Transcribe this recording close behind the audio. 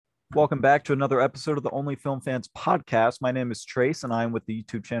Welcome back to another episode of the Only Film Fans podcast. My name is Trace, and I'm with the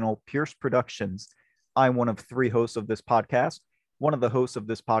YouTube channel Pierce Productions. I'm one of three hosts of this podcast. One of the hosts of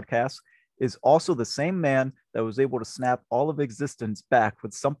this podcast is also the same man that was able to snap all of existence back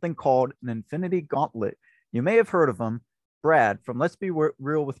with something called an Infinity Gauntlet. You may have heard of him, Brad from Let's Be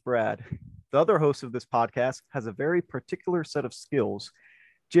Real with Brad. The other host of this podcast has a very particular set of skills.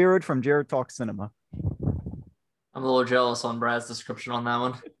 Jared from Jared Talk Cinema. I'm a little jealous on Brad's description on that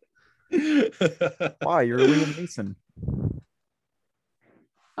one. Why? You're Liam Neeson.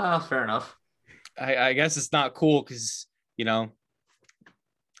 Fair enough. I guess it's not cool because I'm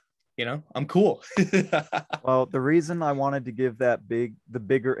cool. Well, the reason I wanted to give the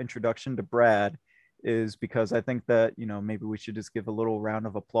bigger introduction to Brad is because I think that, maybe we should just give a little round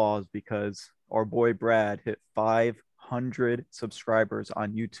of applause because our boy Brad hit 500 subscribers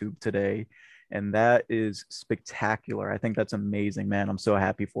on YouTube today. And that is spectacular. I think that's amazing, man. I'm so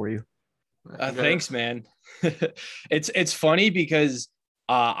happy for you. Thanks, man. It's funny because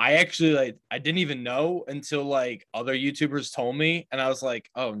I actually I didn't even know until other YouTubers told me, and I was like,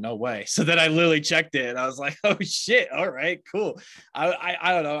 oh, no way. So then I literally checked it and I was like, oh shit, all right, cool.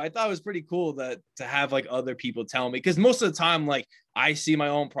 I don't know, I thought it was pretty cool that to have other people tell me, because most of the time I see my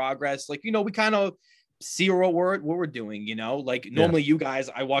own progress, we kind of see what we're doing, normally you guys,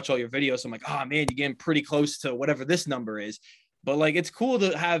 I watch all your videos, so I'm like, oh man, you're getting pretty close to whatever this number is. But it's cool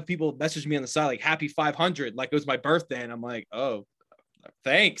to have people message me on the side happy 500, it was my birthday, and I'm like, oh,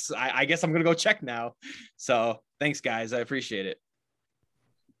 thanks. I guess I'm gonna go check now. So thanks, guys. I appreciate it.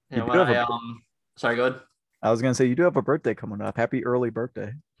 Yeah, sorry, go ahead. I was gonna say you do have a birthday coming up. Happy early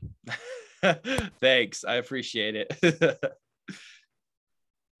birthday. Thanks. I appreciate it.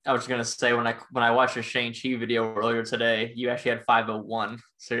 I was gonna say when I watched your Shang-Chi video earlier today, you actually had 501,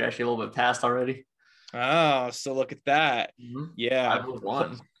 so you're actually a little bit past already. Oh, so look at that. Mm-hmm. Yeah.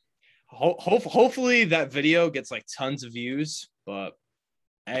 501. Hopefully that video gets tons of views, but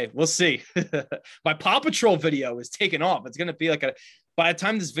hey, we'll see. My Paw Patrol video is taking off. It's gonna be by the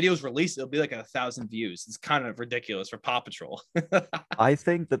time this video is released, it'll be 1,000 views. It's kind of ridiculous for Paw Patrol. I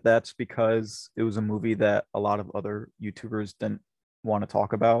think that's because it was a movie that a lot of other YouTubers didn't want to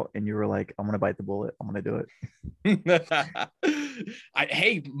talk about, and you were like, I'm gonna bite the bullet, I'm gonna do it.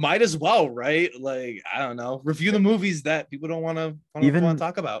 Hey, might as well, right? I don't know, review the movies that people don't want to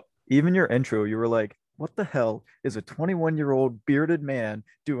talk about. Even your intro, you were like, what the hell is a 21-year-old bearded man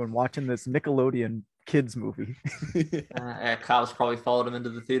doing watching this Nickelodeon kids movie? Cops probably followed him into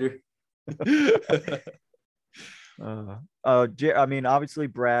the theater. I mean, obviously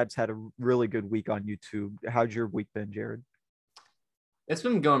Brad's had a really good week on YouTube. How's your week been, Jared? It's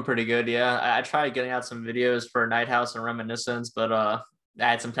been going pretty good, yeah. I tried getting out some videos for Night House and Reminiscence, but I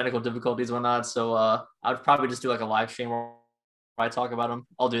had some technical difficulties and whatnot, so I would probably just do a live stream where I talk about them.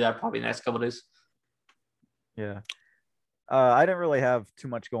 I'll do that probably the next couple of days. Yeah. I didn't really have too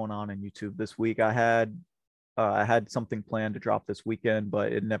much going on in YouTube this week. I had something planned to drop this weekend,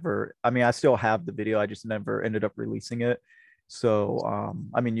 but it never, I still have the video. I just never ended up releasing it. So,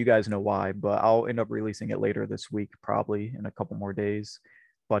 you guys know why, but I'll end up releasing it later this week, probably in a couple more days.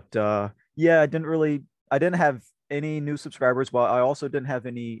 But yeah, I didn't have any new subscribers, but I also didn't have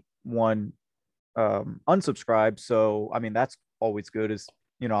anyone unsubscribe. So, that's always good.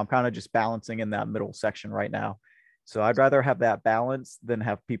 I'm kind of just balancing in that middle section right now. So I'd rather have that balance than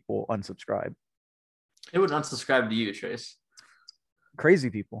have people unsubscribe. It would unsubscribe to you, Trace. Crazy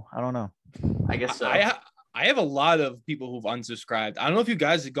people. I don't know. I guess so. I have a lot of people who've unsubscribed. I don't know if you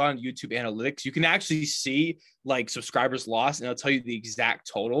guys have gone on YouTube analytics. You can actually see subscribers lost, and it'll tell you the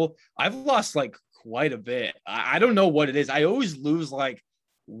exact total. I've lost quite a bit. I don't know what it is. I always lose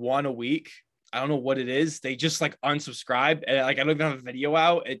one a week. I don't know what it is. They just unsubscribe, and I don't even have a video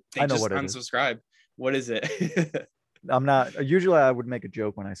out. They just unsubscribe. What is it? I'm not. Usually I would make a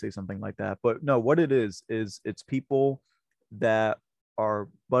joke when I say something like that, but no, what it is it's people that are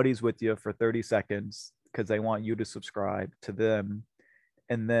buddies with you for 30 seconds because they want you to subscribe to them,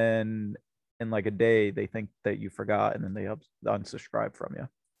 and then in a day they think that you forgot, and then they unsubscribe from you.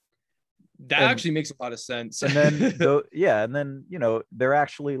 That actually makes a lot of sense. And then and then they're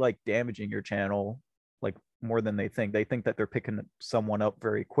actually damaging your channel more than they think. They think that they're picking someone up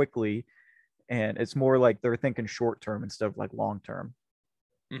very quickly, and it's more they're thinking short term instead of long term.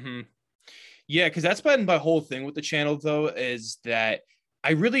 Mm-hmm. Yeah, because that's been my whole thing with the channel, though, is that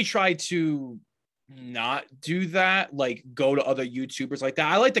I really try to not do that, like go to other YouTubers like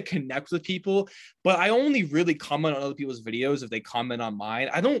that. I like to connect with people, but I only really comment on other people's videos if they comment on mine.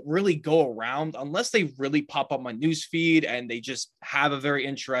 I don't really go around unless they really pop up my news feed and they just have a very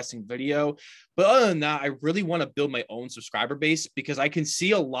interesting video. But other than that, I really want to build my own subscriber base because I can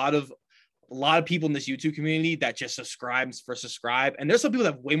see a lot of people in this YouTube community that just subscribes for subscribe. And there's some people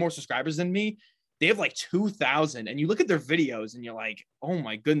that have way more subscribers than me. They have like 2,000, and you look at their videos and you're like, oh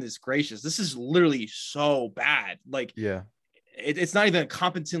my goodness gracious, this is literally so bad. Like, Yeah. It's not even a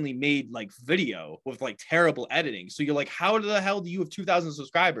competently made like video with like terrible editing. So you're like, how the hell do you have 2,000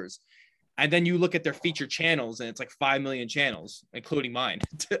 subscribers? And then you look at their featured channels and it's like 5 million channels, including mine.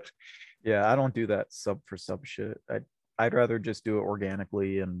 Yeah, I don't do that sub for sub shit. I'd rather just do it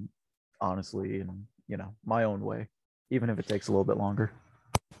organically and honestly and, you know, my own way, even if it takes a little bit longer.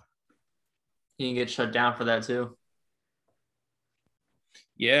 You can get shut down for that too.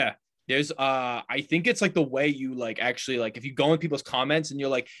 Yeah. There's I think it's like the way you like actually like if you go in people's comments and you're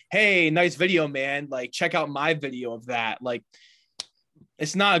like, hey, nice video, man, like check out my video of that. Like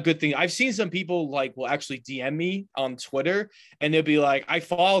it's not a good thing. I've seen some people like will actually DM me on Twitter and they'll be like, I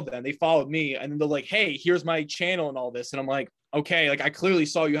followed them, they followed me, and then they're like, hey, here's my channel and all this. And I'm like, okay, like I clearly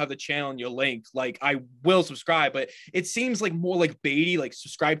saw you have the channel and your link. Like I will subscribe, but it seems like more like baity, like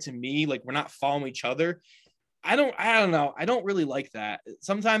subscribe to me, like we're not following each other. I don't know. I don't really like that.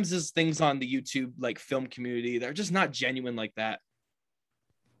 Sometimes there's things on the YouTube like film community that are just not genuine like that.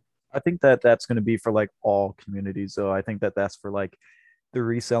 I think that that's going to be for like all communities. So I think that that's for like the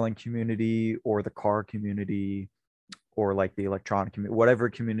reselling community or the car community or like the electronic community, whatever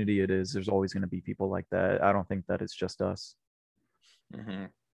community it is, there's always going to be people like that. I don't think that it's just us. Mm-hmm.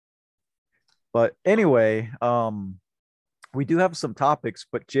 But anyway, we do have some topics,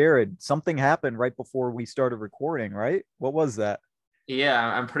 but Jared, something happened right before we started recording, right? What was that? Yeah,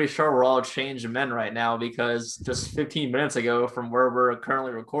 I'm pretty sure we're all changed men right now because just 15 minutes ago from where we're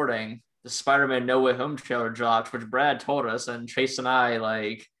currently recording, the Spider-Man No Way Home trailer dropped, which Brad told us, and Chase and I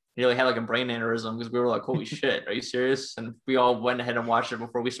like nearly had like a brain aneurysm because we were like, holy shit, are you serious? And we all went ahead and watched it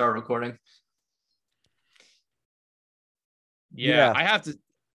before we started recording. Yeah, I have to.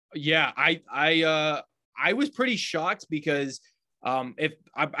 Yeah, I was pretty shocked because if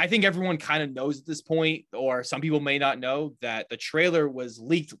I think everyone kind of knows at this point, or some people may not know, that the trailer was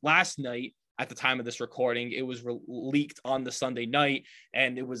leaked last night at the time of this recording. It was leaked on the Sunday night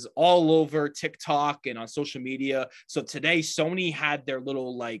and it was all over TikTok and on social media. So today Sony had their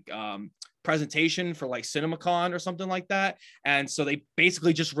little like presentation for like CinemaCon or something like that. And so they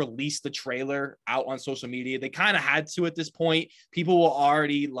basically just released the trailer out on social media. They kind of had to at this point. People were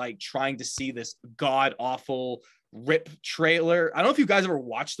already like trying to see this god awful rip trailer. I don't know if you guys ever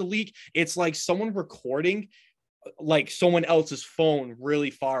watched the leak. It's like someone recording like someone else's phone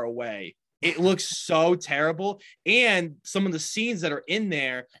really far away. It looks so terrible. And some of the scenes that are in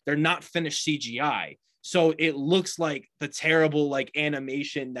there, they're not finished CGI. So it looks like the terrible like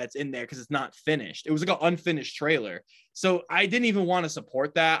animation that's in there because it's not finished. It was like an unfinished trailer. So I didn't even want to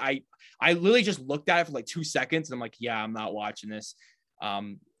support that. I literally just looked at it for like 2 seconds and I'm like, yeah, I'm not watching this.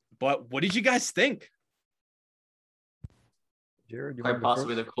 But what did you guys think? Jared, you Quite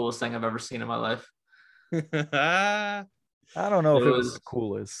possibly the coolest thing I've ever seen in my life. I don't know if it was the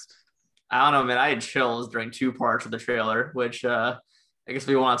coolest. I don't know, man. I had chills during 2 parts of the trailer, which I guess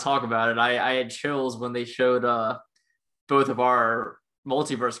we want to talk about it. I had chills when they showed both of our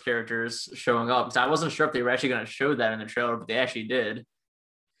multiverse characters showing up. So I wasn't sure if they were actually going to show that in the trailer, but they actually did.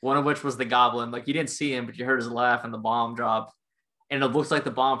 One of which was the Goblin. Like you didn't see him, but you heard his laugh and the bomb drop, and it looks like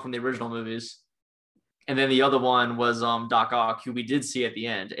the bomb from the original movies. And then the other one was Doc Ock, who we did see at the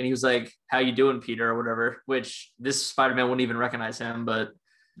end, and he was like, "How you doing, Peter?" or whatever. Which this Spider-Man wouldn't even recognize him, but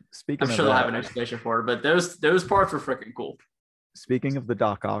Speaking I'm of sure they'll that, have an explanation for it. But those parts were freaking cool. speaking of the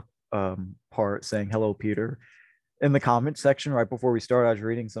Doc Ock part saying hello, Peter, in the comment section right before we started, I was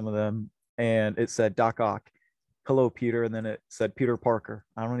reading some of them and it said Doc Ock, hello, Peter, and then it said Peter Parker.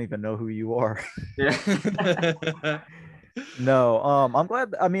 I don't even know who you are. Yeah. No, I'm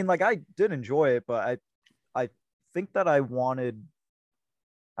glad. I mean, like I did enjoy it, but I think that I wanted,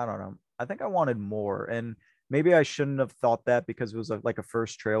 I don't know. I think I wanted more, and maybe I shouldn't have thought that because it was like a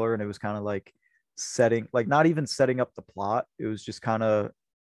first trailer, and it was kind of like setting, like not even setting up the plot. It was just kind of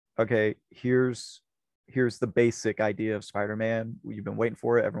okay. Here's the basic idea of Spider-Man. You've been waiting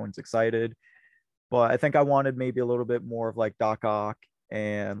for it. Everyone's excited, but I think I wanted maybe a little bit more of like Doc Ock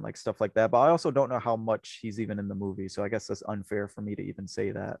and like stuff like that. But I also don't know how much he's even in the movie, so I guess that's unfair for me to even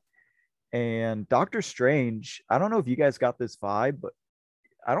say that. And Doctor Strange, I don't know if you guys got this vibe, but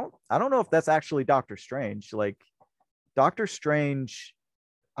I don't know if that's actually Doctor Strange. Like Doctor Strange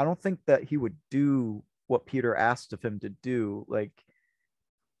I don't think that he would do what Peter asked of him to do. Like,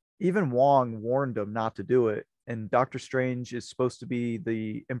 even Wong warned him not to do it. And Doctor Strange is supposed to be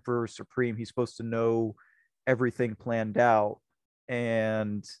the Emperor Supreme. He's supposed to know everything planned out.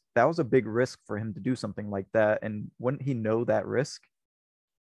 And that was a big risk for him to do something like that. And wouldn't he know that risk?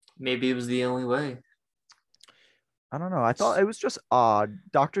 Maybe it was the only way. I don't know. I thought it was just odd.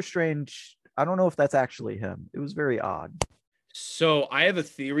 Doctor Strange, I don't know if that's actually him. It was very odd. So I have a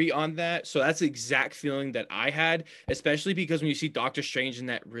theory on that. So that's the exact feeling that I had, especially because when you see Doctor Strange in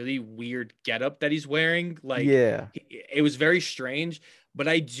that really weird getup that he's wearing, like Yeah. it was very strange. But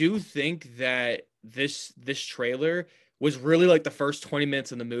I do think that this trailer was really like the first 20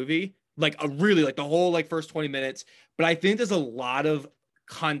 minutes of the movie, like a really like the whole like first 20 minutes. But I think there's a lot of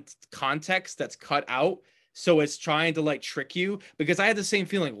context that's cut out. So it's trying to like trick you, because I had the same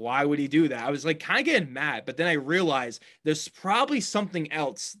feeling. Why would he do that? I was like kind of getting mad, but then I realized there's probably something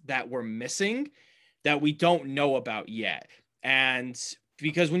else that we're missing that we don't know about yet. And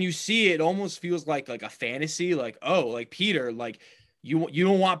because when you see it, it almost feels like a fantasy, like, oh, like Peter, like you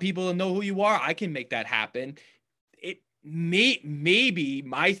don't want people to know who you are. I can make that happen. It maybe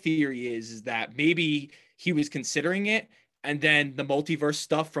my theory is that maybe he was considering it, and then the multiverse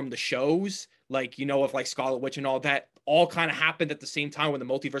stuff from the shows, like, of like Scarlet Witch and all that, all kind of happened at the same time when the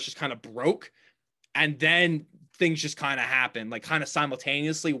multiverse just kind of broke. And then things just kind of happened, like kind of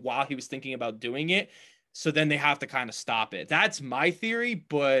simultaneously while he was thinking about doing it. So then they have to kind of stop it. That's my theory,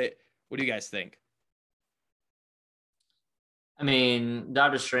 but what do you guys think? I mean,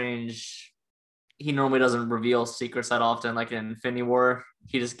 Doctor Strange, he normally doesn't reveal secrets that often. Like in Infinity War,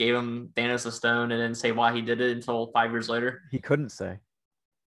 he just gave him Thanos a stone and didn't say why he did it until 5 years later. He couldn't say.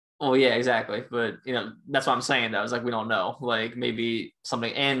 Oh yeah, exactly. But that's what I'm saying. That was like we don't know. Like maybe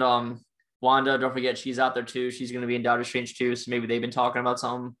something. And Wanda, don't forget she's out there too. She's gonna be in Doctor Strange too. So maybe they've been talking about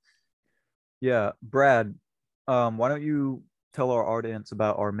something. Yeah. Brad, why don't you tell our audience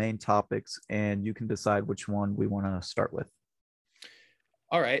about our main topics and you can decide which one we want to start with.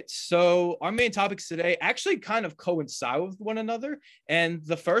 All right. So our main topics today actually kind of coincide with one another. And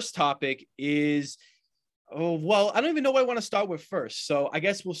the first topic is, oh, well, I don't even know what I want to start with first. So I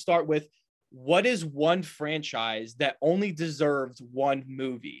guess we'll start with, what is one franchise that only deserved one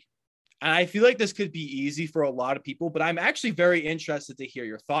movie? And I feel like this could be easy for a lot of people, but I'm actually very interested to hear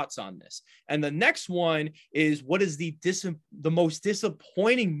your thoughts on this. And the next one is, what is the most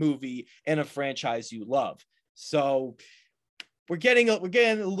disappointing movie in a franchise you love? So we're getting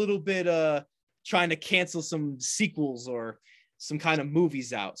a little bit trying to cancel some sequels or some kind of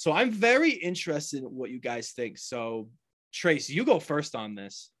movies out. So I'm very interested in what you guys think. So Trace, you go first on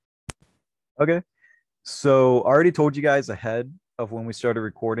this. Okay. So I already told you guys ahead of when we started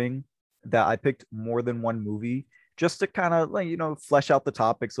recording that I picked more than one movie just to kind of like, flesh out the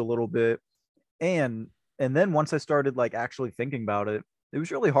topics a little bit. And then once I started like actually thinking about it, it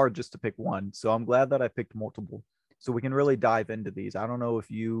was really hard just to pick one. So I'm glad that I picked multiple. So we can really dive into these. I don't know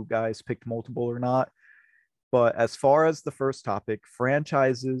if you guys picked multiple or not, but as far as the first topic,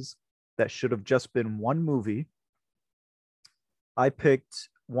 franchises that should have just been one movie, I picked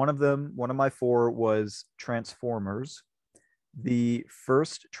one of them. One of my four was Transformers. The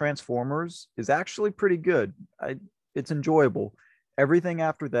first Transformers is actually pretty good. It's enjoyable. Everything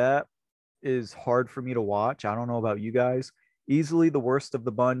after that is hard for me to watch. I don't know about you guys. Easily the worst of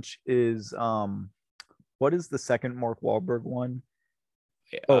the bunch is what is the second Mark Wahlberg one?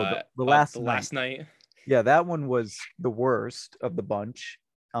 Oh, the last the night. last night. Yeah, that one was the worst of the bunch.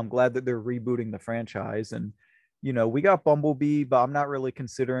 I'm glad that they're rebooting the franchise. And, we got Bumblebee, but I'm not really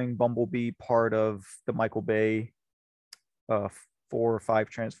considering Bumblebee part of the Michael Bay 4 or 5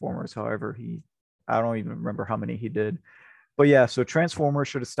 Transformers. However, I don't even remember how many he did. But yeah, so Transformers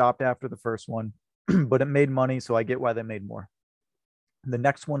should have stopped after the first one, but it made money. So I get why they made more. The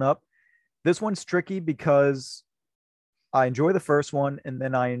next one up, this one's tricky because I enjoy the first one and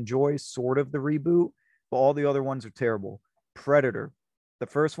then I enjoy sort of the reboot, but all the other ones are terrible. Predator. The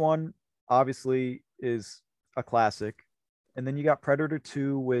first one obviously is a classic. And then you got Predator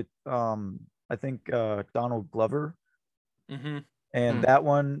 2 with I think Donald Glover. Mm-hmm. And that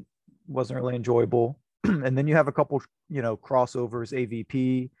one wasn't really enjoyable. And then you have a couple, crossovers,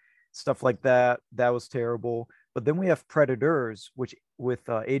 AVP, stuff like that. That was terrible. But then we have Predators, which with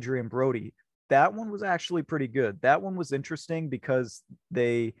Adrian Brody. That one was actually pretty good. That one was interesting because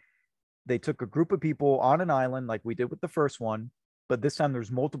they took a group of people on an island like we did with the first one, but this time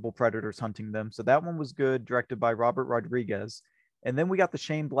there's multiple predators hunting them. So that one was good, directed by Robert Rodriguez. And then we got the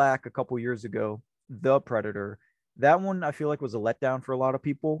Shane Black a couple years ago, The Predator. That one I feel like was a letdown for a lot of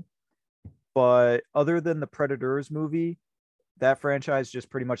people. But other than the Predators movie, that franchise just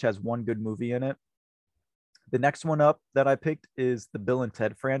pretty much has one good movie in it. The next one up that I picked is the Bill and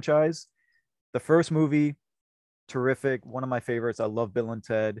Ted franchise. The first movie, terrific, one of my favorites. I love Bill and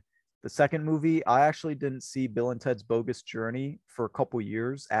Ted. The second movie, I actually didn't see Bill and Ted's Bogus Journey for a couple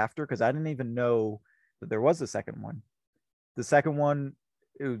years after because I didn't even know that there was a second one. The second one,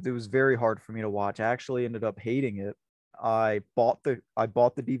 it was very hard for me to watch. I actually ended up hating it. I bought the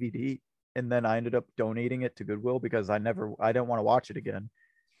DVD and then I ended up donating it to Goodwill because I didn't want to watch it again.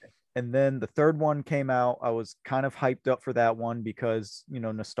 And then the third one came out. I was kind of hyped up for that one because,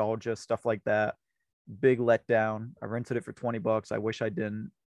 nostalgia, stuff like that. Big letdown. I rented it for $20. I wish I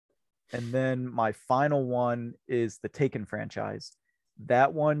didn't. And then my final one is the Taken franchise.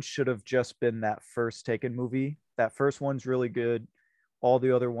 That one should have just been that first Taken movie. That first one's really good. All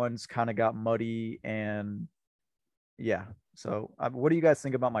the other ones kind of got muddy and yeah. So what do you guys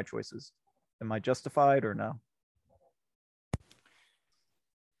think about my choices? Am I justified or no?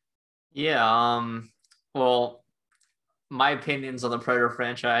 Yeah. Well, my opinions on the Predator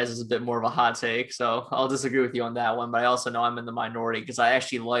franchise is a bit more of a hot take, so I'll disagree with you on that one. But I also know I'm in the minority because I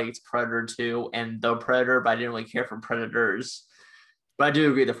actually liked Predator 2 and The Predator, but I didn't really care for Predators. But I do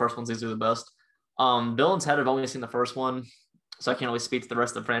agree the first one's easily the best. Bill and Ted, I've only seen the first one, so I can't really speak to the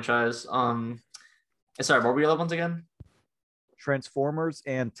rest of the franchise. Sorry, what were the other ones again? Transformers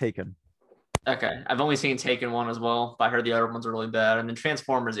and Taken. Okay, I've only seen Taken 1 as well, but I heard the other ones are really bad. And then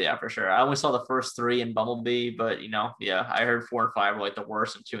Transformers, yeah, for sure. I only saw the first 3 in Bumblebee, but yeah, I heard 4 and 5 were like the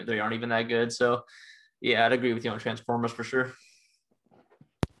worst, and 2 and 3 aren't even that good. So yeah, I'd agree with you on Transformers for sure.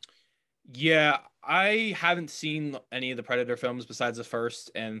 Yeah, I haven't seen any of the Predator films besides the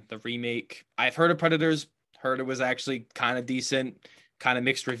first and the remake. I've heard of Predators, heard it was actually kind of decent, kind of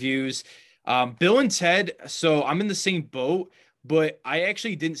mixed reviews. Bill and Ted, so I'm in the same boat, but I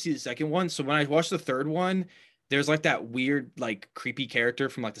actually didn't see the second one. So when I watched the third one, there's like that weird, like creepy character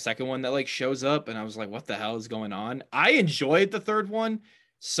from like the second one that like shows up, and I was like, what the hell is going on? I enjoyed the third one,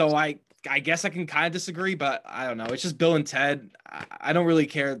 so I guess I can kind of disagree, but I don't know. It's just Bill and Ted. I don't really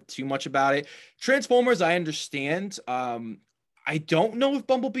care too much about it. Transformers, I understand. I don't know if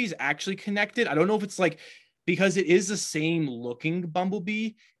Bumblebee's actually connected. I don't know if it's like because it is the same looking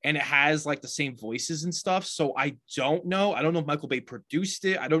Bumblebee and it has like the same voices and stuff. So I don't know. I don't know if Michael Bay produced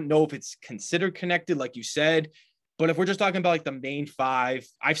it. I don't know if it's considered connected, like you said. But if we're just talking about like the main 5,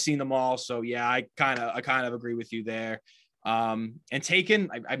 I've seen them all. So yeah, I kind of agree with you there. And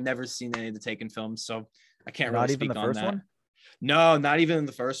Taken, I've never seen any of the Taken films, so I can't really speak on that. One? No, not even in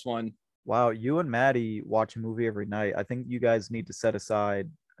the first one. Wow, you and Maddie watch a movie every night. I think you guys need to set aside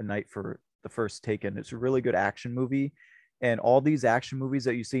a night for the first Taken. It's a really good action movie, and all these action movies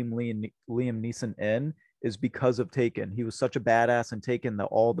that you see Liam Neeson in is because of Taken. He was such a badass in Taken that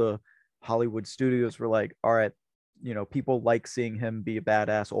all the Hollywood studios were like, all right, people like seeing him be a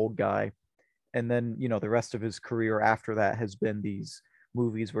badass old guy. And then, the rest of his career after that has been these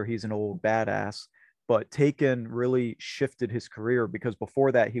movies where he's an old badass. But Taken really shifted his career because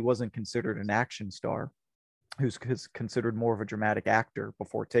before that, he wasn't considered an action star. He was considered more of a dramatic actor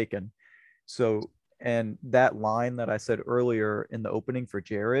before Taken. So, and that line that I said earlier in the opening for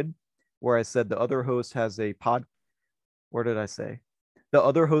Jared, where I said the other host has a where did I say? The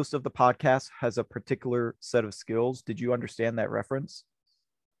other host of the podcast has a particular set of skills. Did you understand that reference?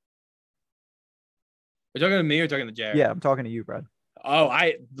 Are you talking to me or talking to Jared? Yeah, I'm talking to you, Brad. Oh,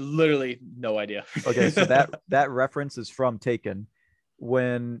 I literally no idea. Okay, so that reference is from Taken.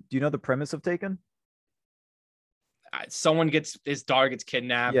 Do you know the premise of Taken? His daughter gets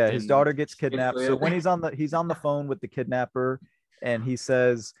kidnapped. Yeah, his daughter gets kidnapped. So when he's on the phone with the kidnapper, and he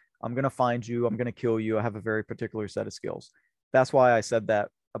says, "I'm gonna find you. I'm gonna kill you. I have a very particular set of skills." That's why I said that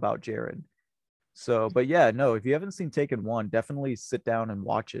about Jared. So, but yeah, no, if you haven't seen Taken 1, definitely sit down and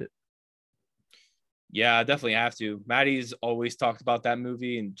watch it. Yeah, I definitely have to. Maddie's always talked about that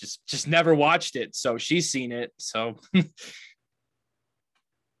movie and just never watched it. So she's seen it. So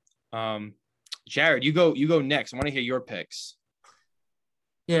Jared, you go next. I want to hear your picks.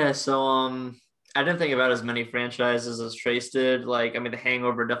 Yeah, so I didn't think about as many franchises as Trace did. Like, I mean, The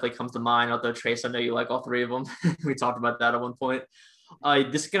Hangover definitely comes to mind, although Trace, I know you like all 3 of them. We talked about that at one point.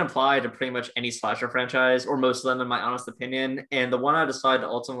 This can apply to pretty much any slasher franchise, or most of them, in my honest opinion. And the one I decided to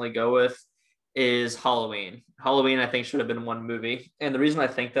ultimately go with is Halloween. Halloween, I think, should have been one movie. And the reason I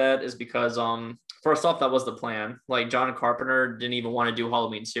think that is because first off, that was the plan. Like, John Carpenter didn't even want to do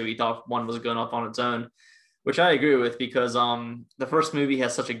Halloween 2. He thought 1 was good enough on its own, which I agree with because the first movie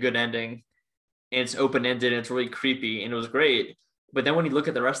has such a good ending. And it's open-ended and it's really creepy and it was great. But then when you look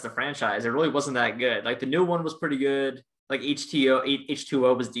at the rest of the franchise, it really wasn't that good. Like, the new one was pretty good. Like,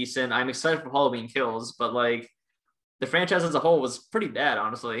 H2O was decent. I'm excited for Halloween Kills, but like, the franchise as a whole was pretty bad,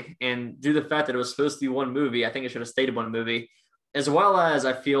 honestly. And due to the fact that it was supposed to be one movie, I think it should have stayed one movie. As well as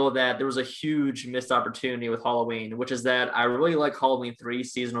I feel that there was a huge missed opportunity with Halloween, which is that I really like Halloween 3,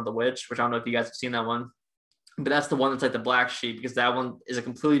 Season of the Witch, which I don't know if you guys have seen that one. But that's the one that's like the black sheep, because that one is a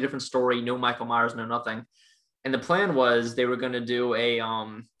completely different story. No Michael Myers, no nothing. And the plan was they were going to do a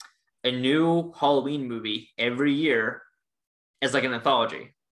new Halloween movie every year as like an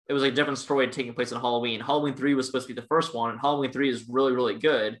anthology. It was like a different story taking place on Halloween. Halloween 3 was supposed to be the first one, and Halloween 3 is really, really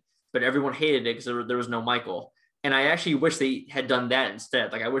good, but everyone hated it because there was no Michael. And I actually wish they had done that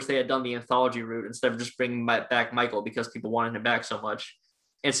instead. Like, I wish they had done the anthology route instead of just bringing back Michael because people wanted him back so much.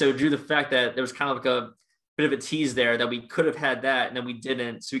 And so, due to the fact that there was kind of like a bit of a tease there that we could have had that and then we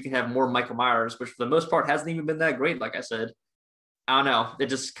didn't, so we can have more Michael Myers, which for the most part hasn't even been that great, like I said. I don't know.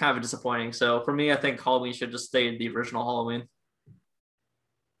 It's just kind of disappointing. So for me, I think Halloween should just stay in the original Halloween.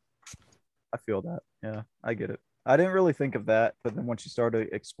 I feel that. Yeah, I get it. I didn't really think of that, but then once you started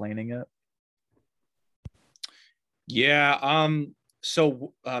explaining it. Yeah.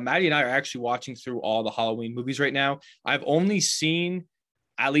 So Maddie and I are actually watching through all the Halloween movies right now. I've only seen,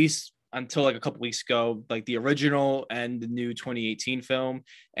 at least until like a couple weeks ago, like the original and the new 2018 film.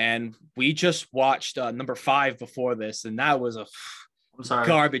 And we just watched number 5 before this, and that was a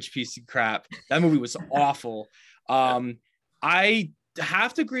garbage piece of crap. That movie was awful. I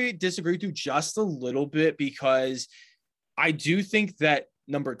have to disagree with you just a little bit, because I do think that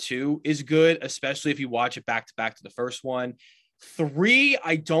number 2 is good, especially if you watch it back to back to the first one. 3,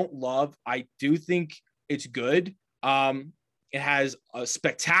 I don't love. I do think it's good. It has a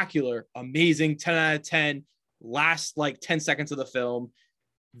spectacular, amazing 10 out of 10 last like 10 seconds of the film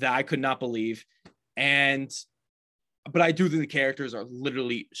that I could not believe. But I do think the characters are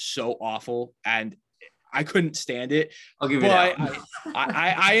literally so awful, and I couldn't stand it. I'll give you that.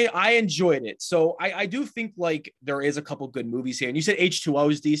 I enjoyed it. So I do think like there is a couple good movies here. And you said H2O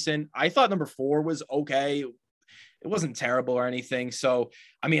is decent. I thought number 4 was okay. It wasn't terrible or anything. So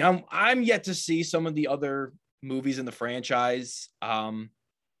I mean, I'm yet to see some of the other movies in the franchise. You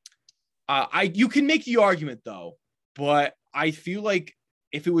can make the argument though, but I feel like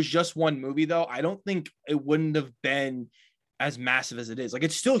if it was just one movie though, I don't think it wouldn't have been as massive as it is. Like,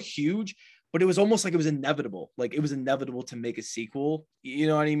 it's still huge, but it was almost like it was inevitable. Like, it was inevitable to make a sequel. You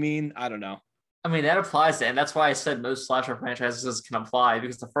know what I mean? I don't know. I mean, that applies to, and that's why I said most slasher franchises can apply,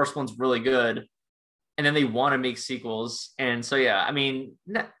 because the first one's really good, and then they want to make sequels. And so, yeah, I mean,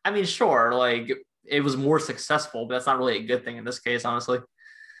 sure, like, it was more successful, but that's not really a good thing in this case, honestly.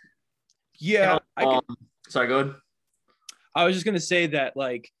 Yeah. Sorry, go ahead. I was just gonna say that,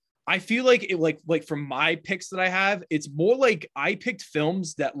 like, I feel like it, like from my picks that I have, it's more like I picked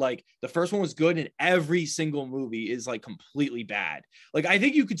films that, like, the first one was good and every single movie is like completely bad. Like, I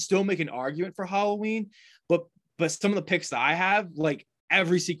think you could still make an argument for Halloween, but some of the picks that I have, like,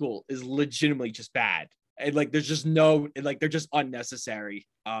 every sequel is legitimately just bad, and like there's just no, like, they're just unnecessary.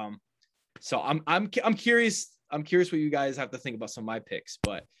 So I'm curious what you guys have to think about some of my picks,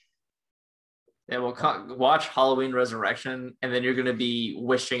 but. Yeah, well, watch Halloween Resurrection, and then you're going to be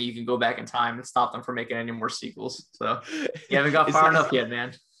wishing you can go back in time and stop them from making any more sequels. So you haven't got far enough yet,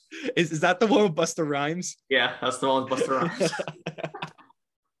 man. Is that the one with Busta Rhymes? Yeah, that's the one with Busta Rhymes.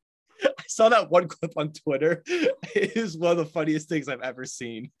 I saw that one clip on Twitter. It is one of the funniest things I've ever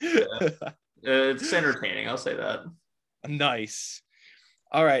seen. Yeah. It's entertaining, I'll say that. Nice.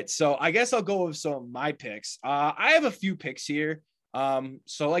 All right, so I guess I'll go with some of my picks. I have a few picks here.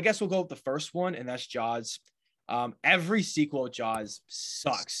 So I guess we'll go with the first one, and that's Jaws. Every sequel of Jaws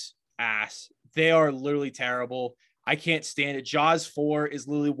sucks ass. They are literally terrible. I can't stand it. Jaws 4 is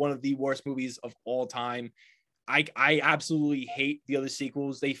literally one of the worst movies of all time. I absolutely hate the other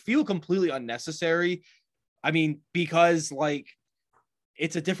sequels. They feel completely unnecessary. I mean, because, like,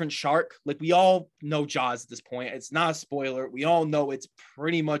 it's a different shark. Like, we all know Jaws at this point. It's not a spoiler. We all know it's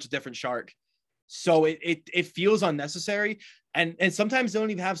pretty much a different shark. So it feels unnecessary. And sometimes they don't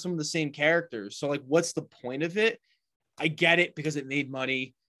even have some of the same characters. So, like, what's the point of it? I get it because it made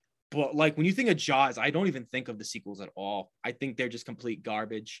money. But, like, when you think of Jaws, I don't even think of the sequels at all. I think they're just complete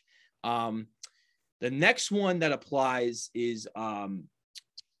garbage. The next one that applies is,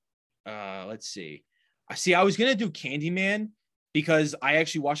 let's see. I was going to do Candyman, because I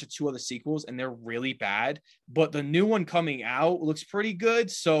actually watched the 2 other sequels and they're really bad, but the new one coming out looks pretty good.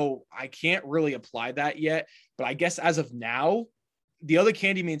 So I can't really apply that yet, but I guess as of now, the other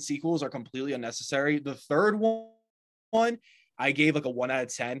Candyman sequels are completely unnecessary. The third one, I gave like a 1 out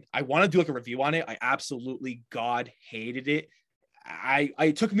of 10. I want to do like a review on it. I absolutely hated it.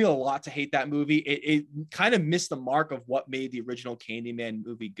 It took me a lot to hate that movie. It kind of missed the mark of what made the original Candyman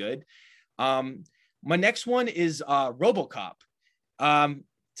movie good. My next one is RoboCop.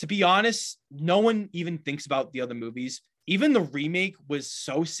 To be honest, no one even thinks about the other movies. Even the remake was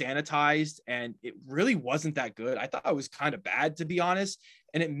so sanitized and it really wasn't that good. I thought it was kind of bad, to be honest.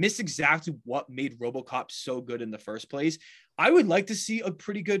 And it missed exactly what made RoboCop so good in the first place. I would like to see a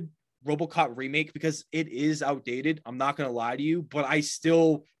pretty good RoboCop remake because it is outdated. I'm not going to lie to you, but I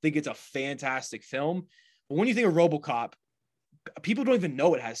still think it's a fantastic film. But when you think of RoboCop, people don't even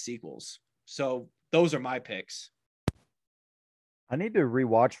know it has sequels. So those are my picks. I need to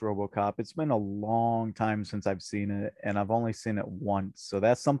rewatch RoboCop. It's been a long time since I've seen it, and I've only seen it once. So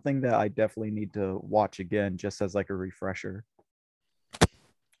that's something that I definitely need to watch again, just as like a refresher.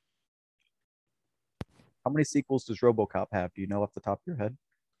 How many sequels does RoboCop have? Do you know off the top of your head?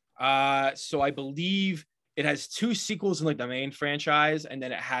 So I believe it has 2 sequels in like the main franchise, and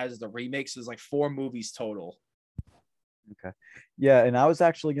then it has the remakes. There's like 4 movies total. Okay. Yeah, and I was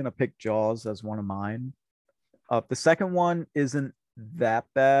actually gonna pick Jaws as one of mine. The second one isn't that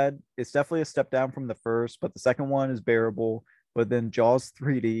bad. It's definitely a step down from the first, but the second one is bearable. But then Jaws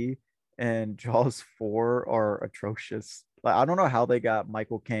 3D and Jaws 4 are atrocious. Like I don't know how they got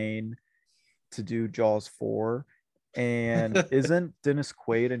Michael Caine to do Jaws 4. And isn't Dennis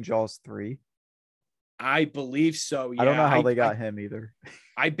Quaid in Jaws 3? I believe so. Yeah. I don't know how they got him either.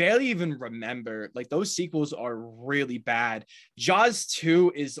 I barely even remember. Like those sequels are really bad. Jaws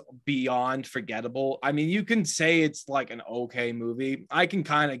 2 is beyond forgettable. I mean, you can say it's like an okay movie. I can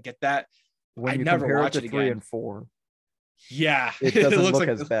kind of get that. When I you never compare watch it to it 3 again. and 4, Yeah. it doesn't looks look like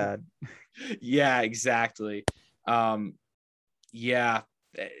as bad. Yeah, exactly. Yeah.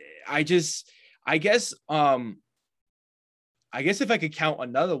 I just I guess I guess if I could count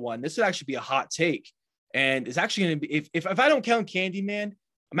another one, this would actually be a hot take. And it's actually going to be, if I don't count Candyman,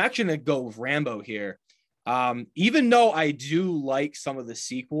 I'm actually going to go with Rambo here. Even though I do like some of the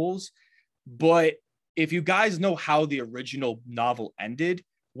sequels, but if you guys know how the original novel ended,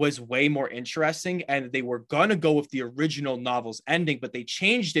 was way more interesting, and they were gonna go with the original novel's ending, but they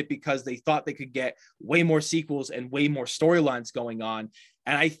changed it because they thought they could get way more sequels and way more storylines going on.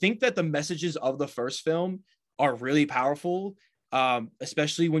 And I think that the messages of the first film are really powerful,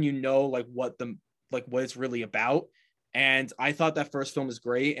 especially when you know like what it's really about. And I thought that first film is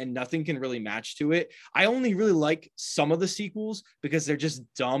great and nothing can really match to it. I only really like some of the sequels because they're just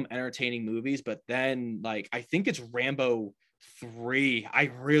dumb, entertaining movies. But then, like, I think it's Rambo 3.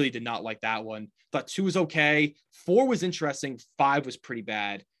 I really did not like that one. Thought 2 was okay. 4 was interesting. 5 was pretty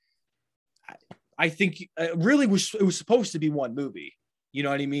bad. I think it was supposed to be one movie. You know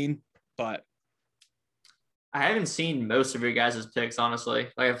what I mean? But I haven't seen most of your guys' picks, honestly.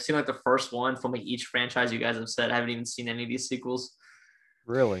 Like I've seen like the first one from like each franchise you guys have said. I haven't even seen any of these sequels.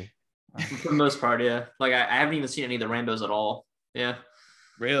 Really? For the most part, yeah. Like I haven't even seen any of the Rambos at all. Yeah.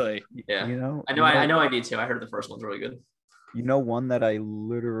 Really? Yeah. You know, I know I did too. I heard the first one's really good. You know one that I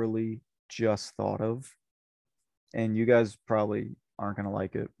literally just thought of, and you guys probably aren't gonna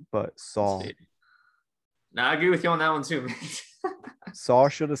like it, but Saw. No, I agree with you on that one too. Saw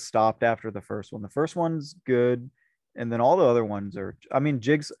should have stopped after the first one. The first one's good, and then all the other ones are. I mean,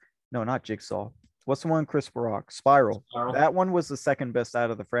 not Jigsaw. What's the one Chris Rock? Spiral. That one was the second best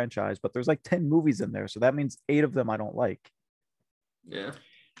out of the franchise, but there's like 10 movies in there, so that means 8 of them I don't like. Yeah,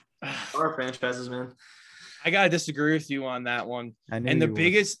 our franchises, man. I gotta disagree with you on that one. And the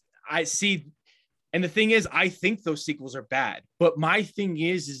biggest I see, and the thing is, I think those sequels are bad. But my thing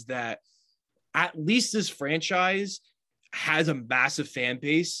is that at least this franchise has a massive fan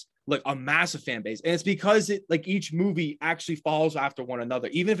base, like a massive fan base. And it's because it like each movie actually follows after one another,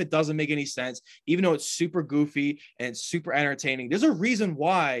 even if it doesn't make any sense, even though it's super goofy and super entertaining. There's a reason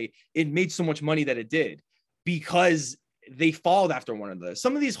why it made so much money that it did, because they followed after one another.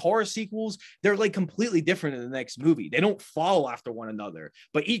 Some of these horror sequels, they're like completely different in the next movie. They don't follow after one another.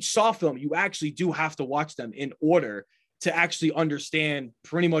 But each Saw film, you actually do have to watch them in order to actually understand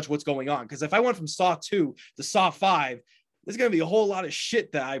pretty much what's going on. Because if I went from Saw 2 to Saw 5, there's going to be a whole lot of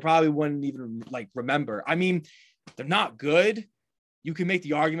shit that I probably wouldn't even like remember. I mean, they're not good. You can make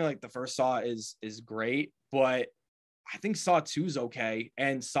the argument like the first Saw is great, but I think Saw 2 is okay.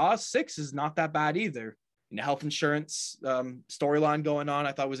 And Saw 6 is not that bad either. And the health insurance storyline going on,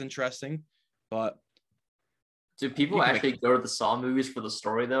 I thought was interesting. But do people actually go to the Saw movies for the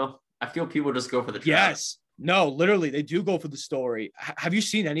story though? I feel people just go for the trap. Yes. No, literally, they do go for the story. Have you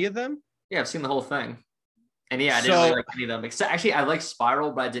seen any of them? Yeah, I've seen the whole thing. And yeah, I didn't really like any of them. Except actually, I like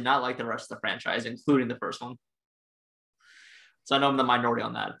Spiral, but I did not like the rest of the franchise, including the first one. So I know I'm the minority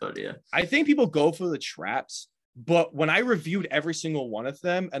on that, but yeah. I think people go for the traps, but when I reviewed every single one of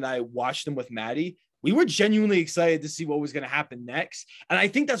them and I watched them with Maddie, we were genuinely excited to see what was going to happen next. And I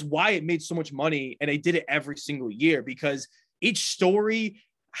think that's why it made so much money, and they did it every single year, because each story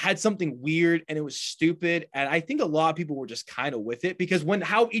had something weird and it was stupid. And I think a lot of people were just kind of with it, because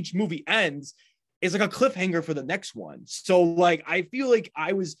how each movie ends is like a cliffhanger for the next one. So like, I feel like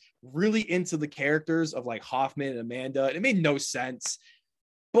I was really into the characters of like Hoffman and Amanda, and it made no sense.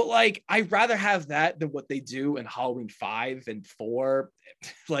 But like, I'd rather have that than what they do in Halloween 5 and 4.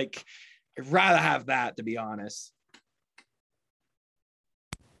 Like, I'd rather have that, to be honest.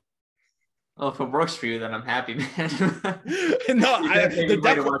 Well, if it works for you, then I'm happy, man. No,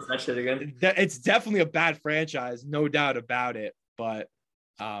 watch that shit again. It's definitely a bad franchise, no doubt about it. But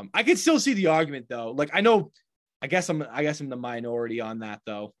I can still see the argument, though. Like, I guess I'm the minority on that,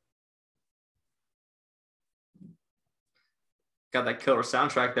 though. Got that killer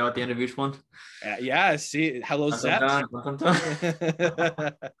soundtrack though at the end of each one. Yeah, see, hello, Zep.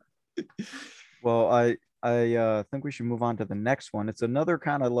 Well, I think we should move on to the next one. It's another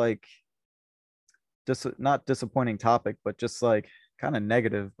kind of like not disappointing topic, but just like kind of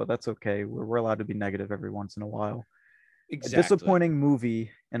negative, but that's okay. We're allowed to be negative every once in a while. Exactly. A disappointing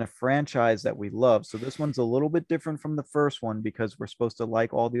movie in a franchise that we love. So this one's a little bit different from the first one because we're supposed to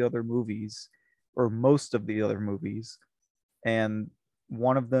like all the other movies, or most of the other movies, and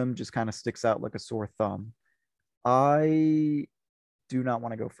one of them just kind of sticks out like a sore thumb. I do not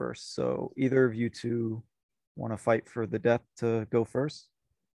want to go first. So either of you two want to fight for the death to go first?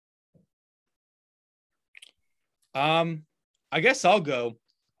 I guess I'll go.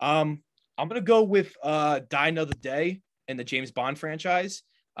 I'm gonna go with Die Another Day in the James Bond franchise.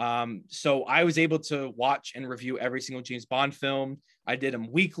 So I was able to watch and review every single James Bond film. I did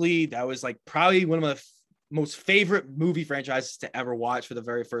them weekly. That was like probably one of my most favorite movie franchises to ever watch for the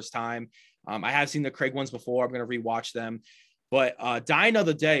very first time. I have seen the Craig ones before. I'm going to rewatch them. But Die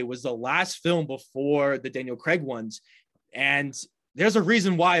Another Day was the last film before the Daniel Craig ones. And there's a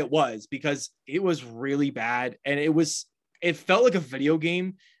reason why it was, because it was really bad. And it felt like a video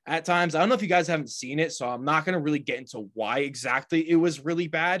game at times. I don't know if you guys haven't seen it, so I'm not going to really get into why exactly it was really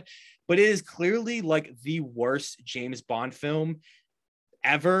bad. But it is clearly like the worst James Bond film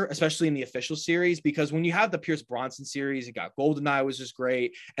ever, especially in the official series, because when you have the Pierce Brosnan series, you got GoldenEye was just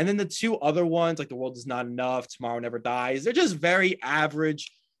great, and then the two other ones like The World Is Not Enough, Tomorrow Never Dies, they're just very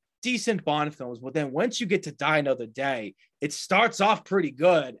average, decent Bond films. But then once you get to Die Another Day, it starts off pretty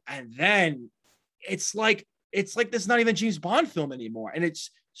good, and then it's like this not even James Bond film anymore, and it's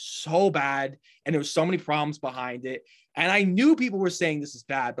so bad, and there was so many problems behind it. And I knew people were saying this is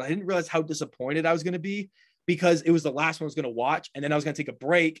bad, but I didn't realize how disappointed I was going to be, because it was the last one I was going to watch. And then I was going to take a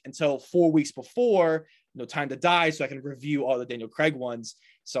break until 4 weeks before No Time to Die, so I can review all the Daniel Craig ones.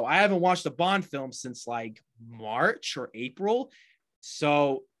 So I haven't watched a Bond film since like March or April.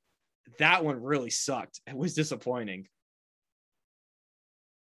 So that one really sucked. It was disappointing.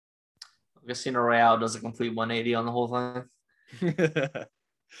 Casino Royale does a complete 180 on the whole thing.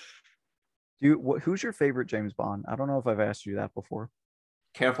 Who's your favorite James Bond? I don't know if I've asked you that before.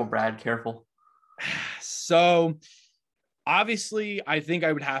 Careful, Brad. Careful. So obviously, I think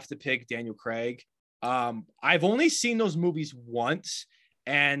I would have to pick Daniel Craig. I've only seen those movies once,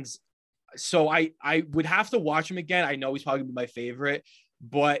 and so I would have to watch him again. I know he's probably gonna be my favorite,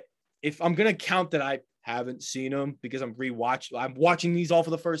 but if I'm gonna count that I haven't seen him because I'm watching these all for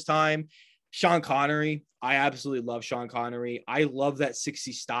the first time. Sean Connery. I absolutely love Sean Connery. I love that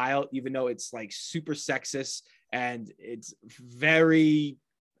 60s style, even though it's like super sexist and it's very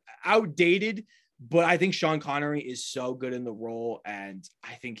outdated. But I think Sean Connery is so good in the role. And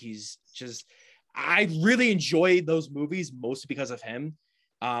I think I really enjoy those movies mostly because of him.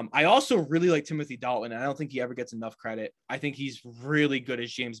 I also really like Timothy Dalton, and I don't think he ever gets enough credit. I think he's really good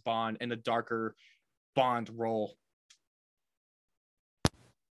as James Bond in the darker Bond role.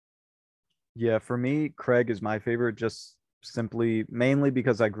 Yeah, for me, Craig is my favorite, just mainly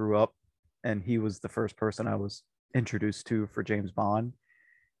because I grew up and he was the first person I was introduced to for James Bond.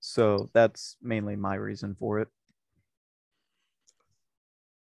 So that's mainly my reason for it.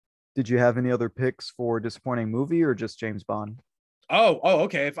 Did you have any other picks for disappointing movie or just James Bond? Oh,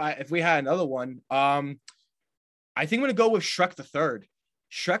 okay. If we had another one, I think I'm gonna go with Shrek the Third.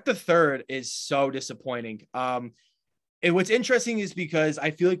 Shrek the Third is so disappointing. And what's interesting is because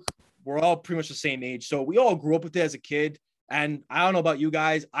I feel like we're all pretty much the same age, so we all grew up with it as a kid. And I don't know about you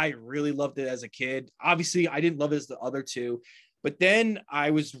guys, I really loved it as a kid. Obviously, I didn't love it as the other two, but then I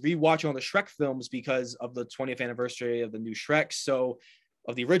was rewatching all the Shrek films because of the 20th anniversary of the new Shrek, so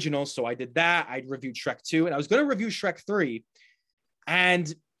of the original. So I did that. I reviewed Shrek 2, and I was going to review Shrek 3,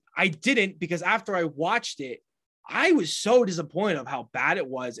 and I didn't, because after I watched it, I was so disappointed of how bad it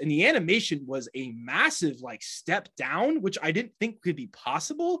was. And the animation was a massive like step down, which I didn't think could be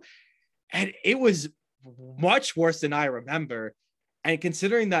possible. And it was much worse than I remember. And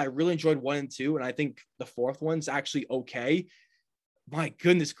considering that I really enjoyed 1 and 2, and I think the 4th one's actually okay, my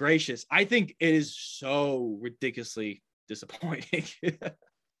goodness gracious, I think it is so ridiculously disappointing.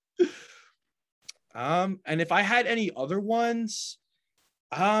 And if I had any other ones,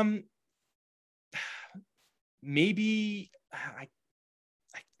 maybe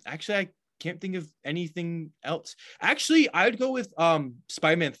I can't think of anything else. Actually, I would go with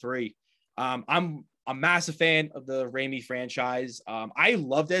Spider-Man 3. I'm a massive fan of the Raimi franchise. I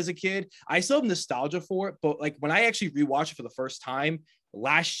loved it as a kid. I still have nostalgia for it, but like when I actually rewatched it for the first time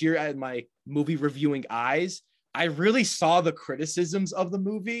last year at my movie reviewing eyes, I really saw the criticisms of the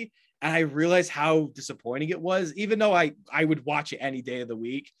movie and I realized how disappointing it was, even though I would watch it any day of the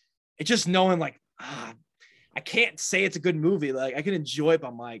week. It's just knowing like, I can't say it's a good movie. Like I can enjoy it, but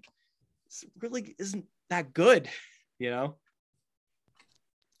I'm like, it really isn't that good, you know?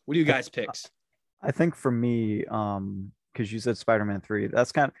 What do you guys picks? I think for me, because you said Spider-Man 3,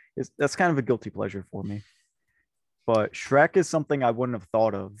 that's kind of a guilty pleasure for me. But Shrek is something I wouldn't have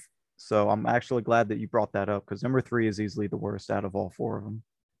thought of. So I'm actually glad that you brought that up because number 3 is easily the worst out of all 4 of them.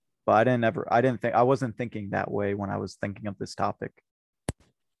 But I wasn't thinking that way when I was thinking of this topic.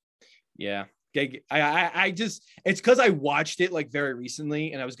 Yeah. I just, it's because I watched it like very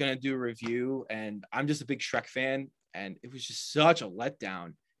recently and I was going to do a review and I'm just a big Shrek fan and it was just such a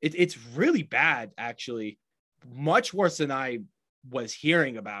letdown. It's really bad, actually, much worse than I was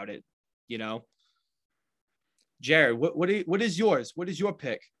hearing about it, you know? Jared, what is yours? What is your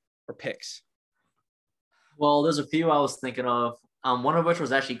pick or picks? Well, there's a few I was thinking of. One of which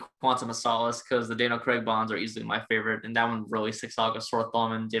was actually Quantum of Solace because the Daniel Craig Bonds are easily my favorite, and that one really sticks out like a sore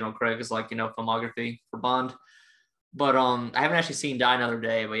thumb. And Daniel Craig is like filmography for Bond. But I haven't actually seen Die Another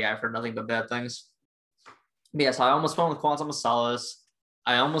Day, but yeah, I've heard nothing but bad things. But yeah, so I almost went with Quantum of Solace.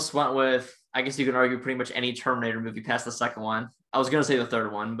 I almost went with, I guess you can argue pretty much any Terminator movie past the second one. I was gonna say the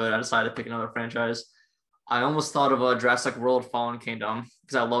third one, but I decided to pick another franchise. I almost thought of a Jurassic World Fallen Kingdom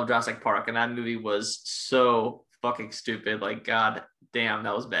because I love Jurassic Park, and that movie was so fucking stupid. Like, god damn,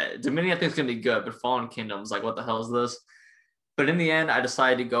 that was bad. Dominion I think it's gonna be good, but Fallen Kingdom's like, what the hell is this? But in the end, I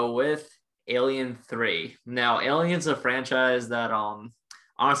decided to go with Alien 3. Now, Alien's a franchise that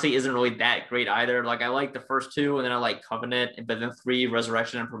honestly isn't really that great either. Like, I like the first 2, and then I like Covenant, but then 3,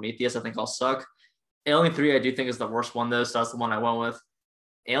 Resurrection, and Prometheus, I think all suck. Alien 3, I do think is the worst one though, so that's the one I went with.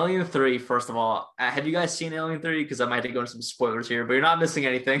 Alien 3, first of all, have you guys seen Alien 3? Because I might have to go into some spoilers here, but you're not missing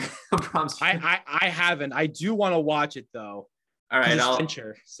anything. I haven't. I do want to watch it though. All right, it's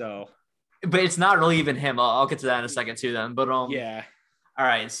Fincher, so. But it's not really even him. I'll get to that in a second too then. But yeah. All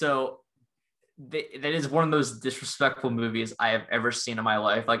right, so that is one of those disrespectful movies I have ever seen in my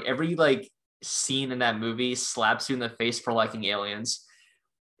life. Like every scene in that movie slaps you in the face for liking aliens.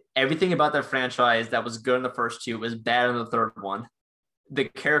 Everything about that franchise that was good in the first 2 was bad in the third one. The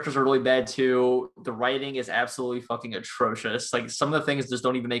characters are really bad too. The writing is absolutely fucking atrocious. Like some of the things just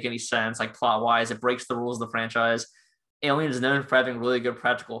don't even make any sense. Like plot wise, it breaks the rules of the franchise. Alien is known for having really good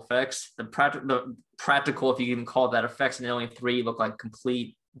practical effects. The practical, if you even call that effects in Alien 3, look like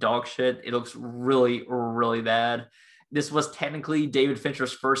complete dog shit. It looks really, really bad. This was technically David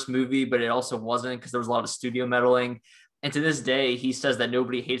Fincher's first movie, but it also wasn't because there was a lot of studio meddling. And to this day, he says that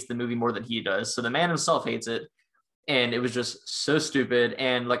nobody hates the movie more than he does. So the man himself hates it. And it was just so stupid.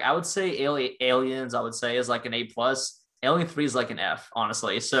 And like I would say Aliens, I would say is like an A+. Alien 3 is like an F,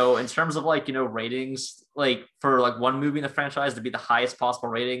 honestly. So in terms of ratings, like for like one movie in the franchise to be the highest possible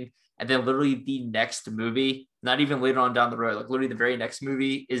rating, and then literally the next movie, not even later on down the road, like literally the very next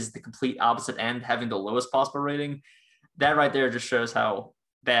movie is the complete opposite end, having the lowest possible rating. That right there just shows how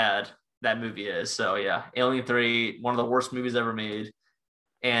bad that movie is. So yeah, Alien 3, one of the worst movies ever made,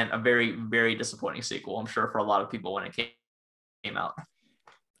 and a very, very disappointing sequel, I'm sure, for a lot of people when it came out.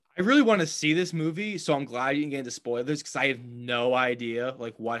 I really want to see this movie, so I'm glad you can get into spoilers because I have no idea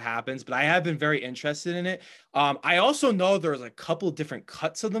like what happens, but I have been very interested in it. I also know there's a couple different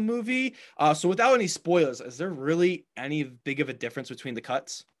cuts of the movie. So without any spoilers, is there really any big of a difference between the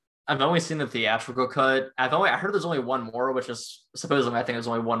cuts? I've only seen the theatrical cut. I heard there's only one more, which is supposedly, I think there's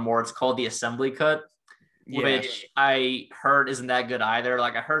only one more. It's called the assembly cut, which I heard isn't that good either.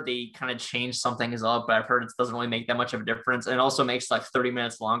 Like I heard they kind of changed some things up, but I've heard it doesn't really make that much of a difference. And it also makes like 30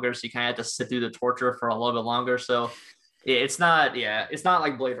 minutes longer. So you kind of have to sit through the torture for a little bit longer. So it's not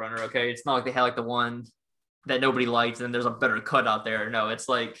like Blade Runner. Okay. It's not like they had like the one that nobody liked and there's a better cut out there. No, it's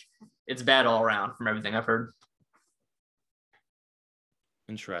like, it's bad all around from everything I've heard.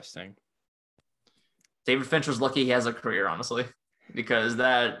 Interesting. David Fincher's lucky he has a career, honestly, because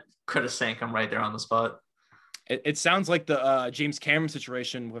that could have sank him right there on the spot. It sounds like the James Cameron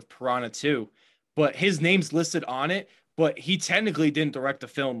situation with Piranha 2, but his name's listed on it, but he technically didn't direct the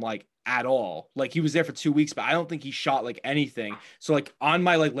film like at all. Like he was there for 2 weeks, but I don't think he shot like anything. So like on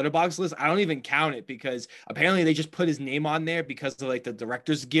my like Letterboxd list, I don't even count it because apparently they just put his name on there because of like the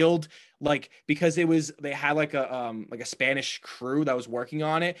Directors Guild, like because they had like a Spanish crew that was working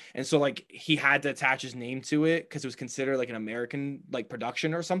on it, and so like he had to attach his name to it because it was considered like an American like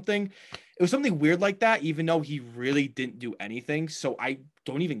production or something. It was something weird like that, even though he really didn't do anything. So I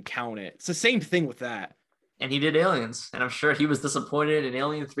don't even count it. It's the same thing with that. And he did Aliens, and I'm sure he was disappointed in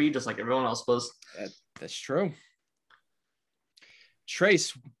Alien 3 just like everyone else was. That's true.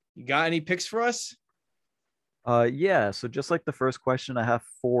 Trace, you got any picks for us? Yeah, so just like the first question, I have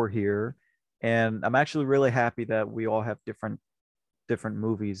 4 here, and I'm actually really happy that we all have different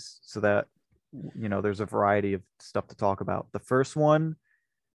movies so that there's a variety of stuff to talk about. The first one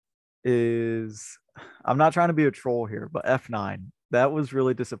is, I'm not trying to be a troll here, but F9. That was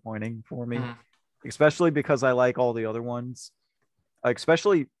really disappointing for me, especially because I like all the other ones,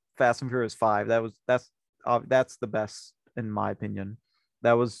 especially Fast and Furious 5. That's the best in my opinion.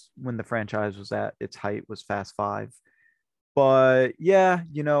 That was when the franchise was at its height, was Fast 5. But yeah,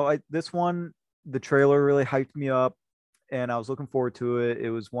 this one, the trailer really hyped me up and I was looking forward to it.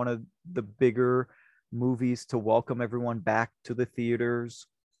 It was one of the bigger movies to welcome everyone back to the theaters,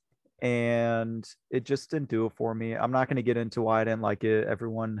 and it just didn't do it for me. I'm not going to get into why I didn't like it.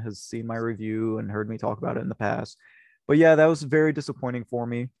 Everyone has seen my review and heard me talk about it in the past. But yeah, that was very disappointing for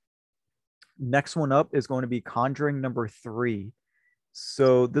me. Next one up is going to be Conjuring number 3.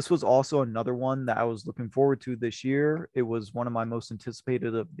 So this was also another one that I was looking forward to this year. It was one of my most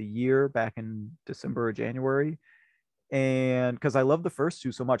anticipated of the year back in December or January. And because I love the first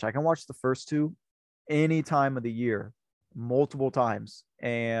two so much, I can watch the first two any time of the year, multiple times,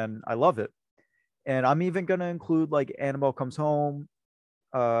 and I love it. And I'm even gonna include like Annabelle Comes Home,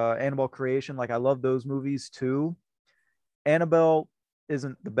 Annabelle Creation. Like I love those movies too. Annabelle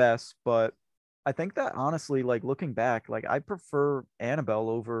isn't the best, but I think that honestly, like looking back, like I prefer Annabelle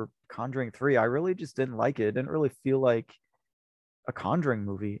over Conjuring 3. I really just didn't like it. It didn't really feel like a Conjuring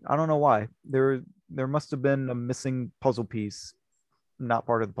movie. I don't know why. There must have been a missing puzzle piece, not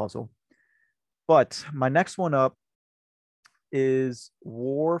part of the puzzle. But my next one up is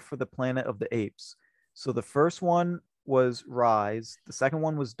War for the Planet of the Apes. So the first one was Rise. The second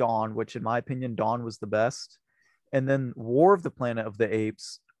one was Dawn, which in my opinion, Dawn was the best. And then War of the Planet of the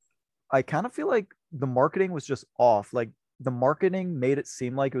Apes, I kind of feel like the marketing was just off. Like the marketing made it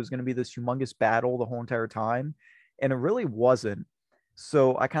seem like it was going to be this humongous battle the whole entire time, and it really wasn't.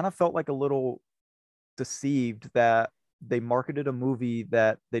 So I kind of felt like a little deceived that they marketed a movie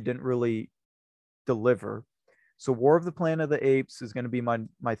that they didn't really deliver. So War of the Planet of the Apes is going to be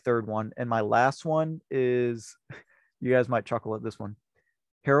my third one, and my last one is, you guys might chuckle at this one,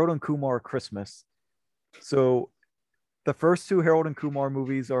 Harold and Kumar Christmas. So the first two Harold and Kumar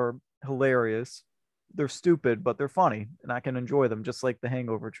movies are hilarious. They're stupid, but they're funny, and I can enjoy them just like the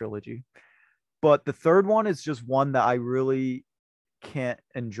Hangover trilogy. But the third one is just one that I really can't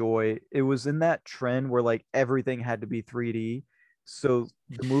enjoy. It was in that trend where like everything had to be 3D. So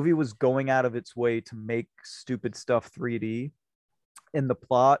the movie was going out of its way to make stupid stuff 3D. In the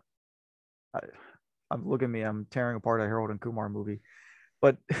plot, I'm look at me, I'm tearing apart a Harold and Kumar movie.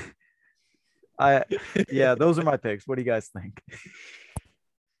 But yeah, those are my picks. What do you guys think?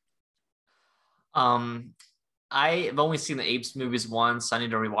 I've only seen the Apes movies once. I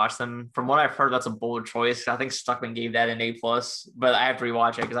need to rewatch them. From what I've heard, that's a bold choice. I think Stuckman gave that an A+, but I have to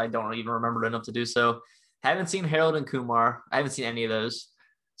rewatch it because I don't even remember enough to do so. Haven't seen Harold and Kumar. I haven't seen any of those,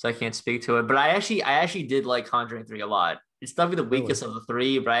 so I can't speak to it. But I actually did like Conjuring 3 a lot. It's definitely the weakest of the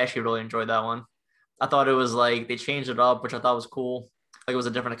three, but I actually really enjoyed that one. I thought it was like they changed it up, which I thought was cool. Like it was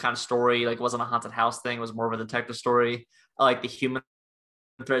a different kind of story. Like it wasn't a haunted house thing. It was more of a detective story. I like the human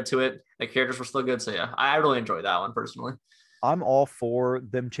thread to it. The characters were still good. So yeah, I really enjoyed that one personally. I'm all for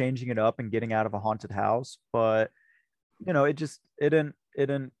them changing it up and getting out of a haunted house, but it didn't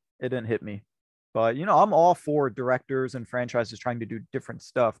hit me. But I'm all for directors and franchises trying to do different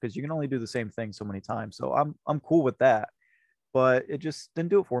stuff because you can only do the same thing so many times. So I'm cool with that. But it just didn't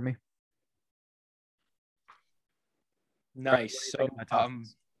do it for me. Nice.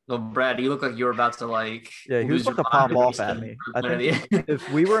 So Brad, you look like you were about to like. Yeah, he was about to pop off at me. I think if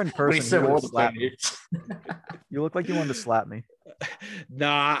we were in person, he would slap me. You look like you wanted to slap me.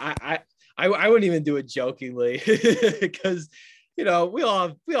 Nah, I wouldn't even do it jokingly because we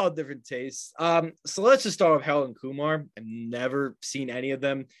all have different tastes. So let's just start with Harold and Kumar. I've never seen any of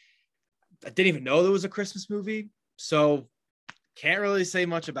them. I didn't even know there was a Christmas movie, so can't really say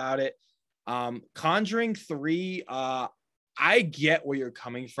much about it. Conjuring 3, I get where you're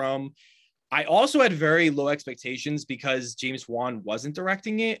coming from. I also had very low expectations because James Wan wasn't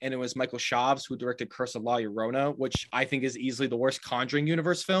directing it, and it was Michael Shabs who directed Curse of La Llorona, which I think is easily the worst Conjuring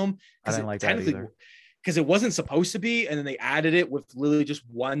universe film I didn't like that either. because it wasn't supposed to be, and then they added it with literally just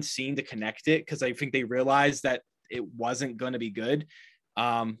one scene to connect it because I think they realized that it wasn't going to be good,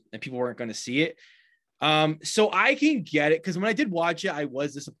 and people weren't going to see it. So I can get it because when I did watch it, I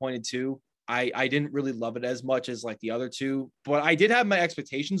was disappointed too. I didn't really love it as much as like the other two, but I did have my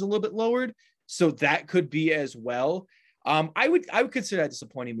expectations a little bit lowered, so that could be as well. I would consider that a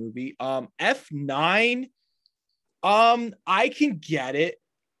disappointing movie. F9, I can get it.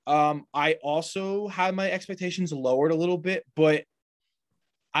 I also had my expectations lowered a little bit, but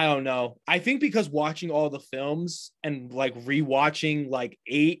I don't know. I think because watching all the films and like rewatching like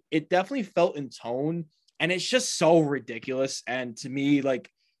 8, it definitely felt in tone, and it's just so ridiculous. And to me, like,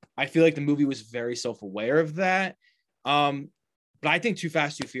 I feel like the movie was very self-aware of that. But I think Too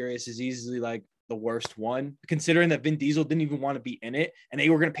Fast, Too Furious is easily like the worst one, considering that Vin Diesel didn't even want to be in it, and they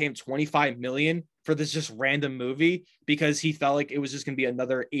were going to pay him $25 million for this just random movie because he felt like it was just going to be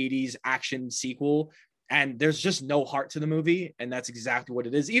another 80s action sequel. And there's just no heart to the movie, and that's exactly what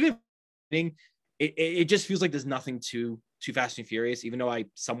it is. Even it just feels like there's nothing to Too Fast and Furious, even though I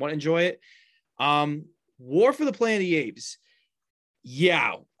somewhat enjoy it. War for the Planet of the Apes.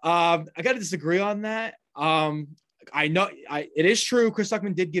 Yeah, I got to disagree on that. I know it is true. Chris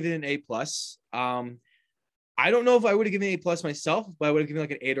Tuckman did give it an A+. I don't know if I would have given an A+ myself, but I would have given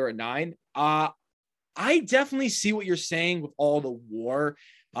like an 8 or a 9. I definitely see what you're saying with all the war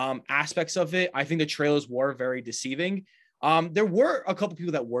aspects of it. I think the trailers were very deceiving. There were a couple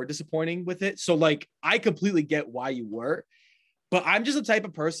people that were disappointing with it. So like, I completely get why you were, but I'm just the type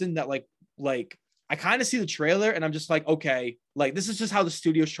of person that like I kind of see the trailer and I'm just like, okay, like this is just how the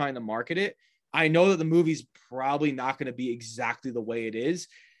studio's trying to market it. I know that the movie's probably not going to be exactly the way it is.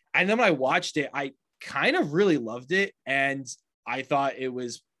 And then when I watched it, I kind of really loved it. And I thought it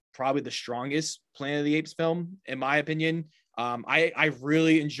was probably the strongest Planet of the Apes film, in my opinion. I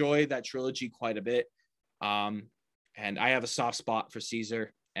really enjoy that trilogy quite a bit. And I have a soft spot for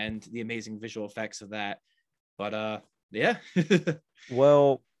Caesar and the amazing visual effects of that. But yeah.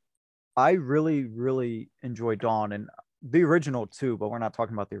 Well, I really, really enjoyed Dawn and the original too, but we're not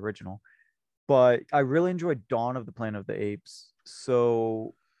talking about the original. But I really enjoyed Dawn of the Planet of the Apes.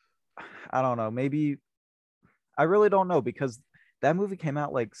 So I don't know. Maybe I really don't know because that movie came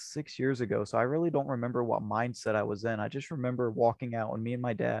out like 6 years ago. So I really don't remember what mindset I was in. I just remember walking out and me and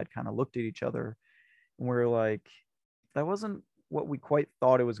my dad kind of looked at each other and we were like, that wasn't what we quite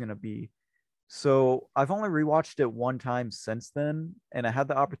thought it was going to be. So I've only rewatched it one time since then, and I had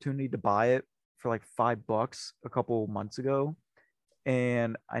the opportunity to buy it for like $5 a couple months ago,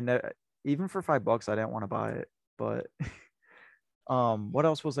 and I know even for $5 I didn't want to buy it. But what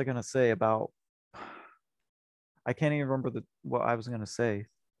else was I gonna say about? I can't even remember what I was gonna say. It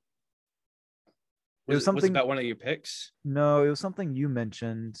was Was something about one of your picks? No, it was something you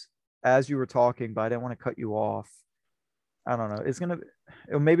mentioned as you were talking, but I didn't want to cut you off. I don't know.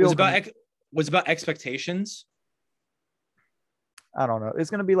 Maybe Was it'll come. was about expectations. I don't know. It's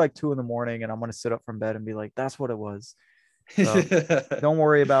gonna be like 2 a.m. and I'm gonna sit up from bed and be like, that's what it was. So don't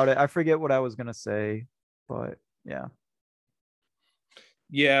worry about it. I forget what I was gonna say, but yeah.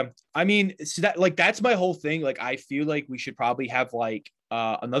 Yeah, I mean, so that's my whole thing. Like, I feel like we should probably have like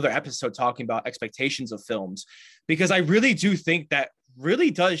another episode talking about expectations of films, because I really do think that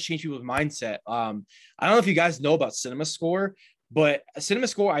really does change people's mindset. I don't know if you guys know about Cinema Score, but Cinema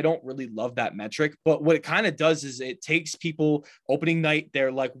Score, I don't really love that metric. But what it kind of does is it takes people opening night,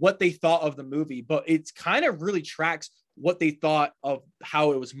 they're like what they thought of the movie, but it's kind of really tracks what they thought of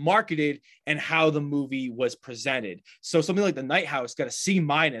how it was marketed and how the movie was presented. So something like The Night House got a C-,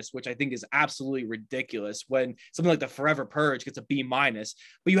 which I think is absolutely ridiculous, when something like The Forever Purge gets a B-. But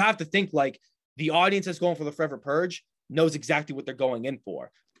you have to think like the audience that's going for The Forever Purge knows exactly what they're going in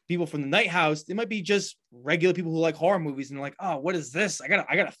for. People from The Night House, they might be just regular people who like horror movies and they're like, oh, what is this? I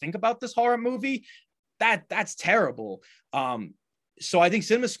gotta think about this horror movie. That's terrible. So I think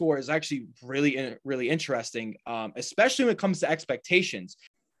Cinema Score is actually really interesting, especially when it comes to expectations.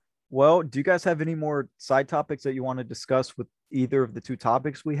 Well, do you guys have any more side topics that you want to discuss with either of the two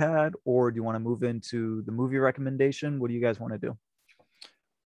topics we had, or do you want to move into the movie recommendation? What do you guys want to do?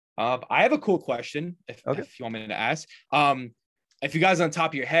 I have a cool question if you want me to ask. If you guys on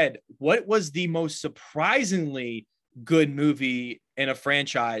top of your head, what was the most surprisingly good movie in a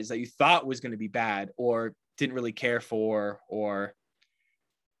franchise that you thought was going to be bad or didn't really care for, or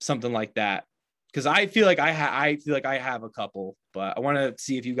something like that. Because I feel like I feel like I have a couple, but I want to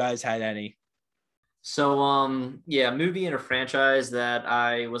see if you guys had any. So yeah, movie and a franchise that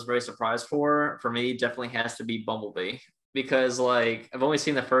I was very surprised for me definitely has to be Bumblebee, because like I've only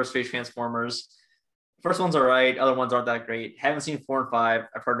seen the first three Transformers. First one's all right, other ones aren't that great. Haven't seen 4 and 5.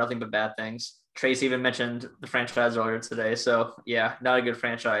 I've heard nothing but bad things. Trace even mentioned the franchise earlier today, so yeah, not a good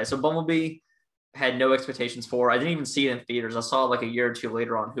franchise. So Bumblebee had no expectations for. I didn't even see it in theaters. I saw it like a year or two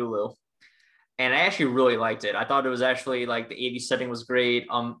later on Hulu, and I actually really liked it. I thought it was actually like the 80s setting was great.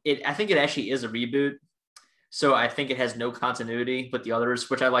 I think it actually is a reboot, so I think it has no continuity with the others,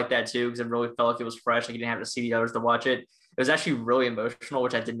 which I like that too, because it really felt like it was fresh. Like you didn't have to see the others to watch it. It was actually really emotional,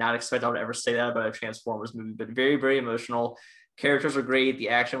 which I did not expect I would ever say that about a Transformers movie, but very, very emotional. Characters were great. The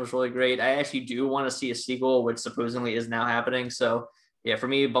action was really great. I actually do want to see a sequel, which supposedly is now happening. So yeah, for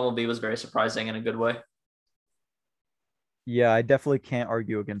me, Bumblebee was very surprising in a good way. Yeah, I definitely can't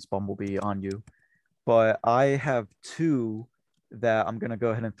argue against Bumblebee on you, but I have two that I'm gonna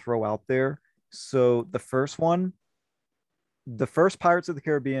go ahead and throw out there. So the first one, the first Pirates of the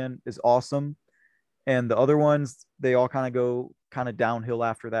Caribbean is awesome, and the other ones they all kind of go kind of downhill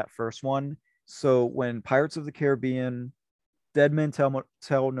after that first one. So when Pirates of the Caribbean, Dead Men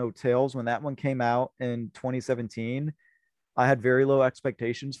Tell No Tales, when that one came out in 2017, I had very low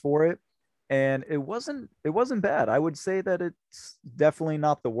expectations for it, and it wasn't bad. I would say that it's definitely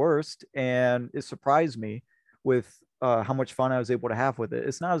not the worst, and it surprised me with how much fun I was able to have with it.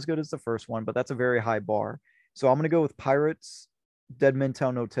 It's not as good as the first one, but that's a very high bar. So I'm gonna go with Pirates, Dead Men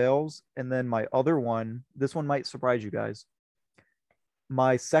Tell No Tales, and then my other one. This one might surprise you guys.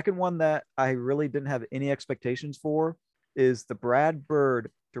 My second one that I really didn't have any expectations for is the Brad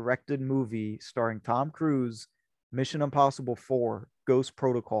Bird directed movie starring Tom Cruise, Mission Impossible 4, Ghost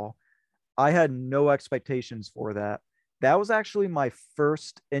Protocol. I had no expectations for that. That was actually my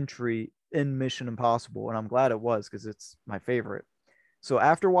first entry in Mission Impossible, and I'm glad it was because it's my favorite. So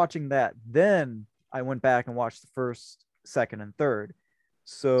after watching that, then I went back and watched the first, second, and third.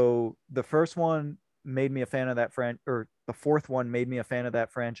 So the first one made me a fan of that or the fourth one made me a fan of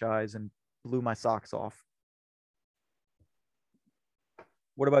that franchise and blew my socks off.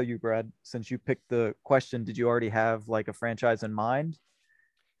 What about you, Brad? Since you picked the question, did you already have like a franchise in mind?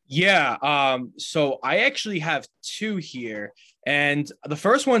 Yeah. So I actually have two here, and the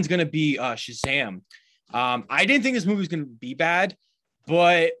first one's gonna be Shazam. I didn't think this movie was gonna be bad,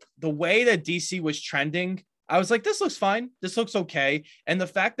 but the way that DC was trending, I was like, this looks fine. This looks okay. And the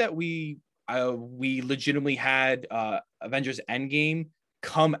fact that we legitimately had Avengers Endgame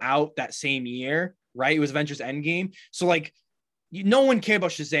come out that same year, right? It was Avengers Endgame. So like no one cared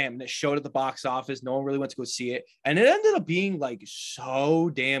about Shazam, and it showed at the box office. No one really went to go see it, and it ended up being like so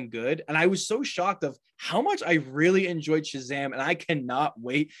damn good. And I was so shocked of how much I really enjoyed Shazam, and I cannot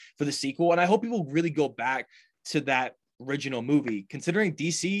wait for the sequel. And I hope people really go back to that original movie, considering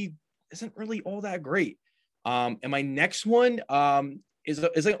DC isn't really all that great. And my next one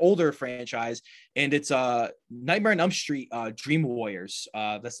is an older franchise, and it's Nightmare on Elm Street, Dream Warriors.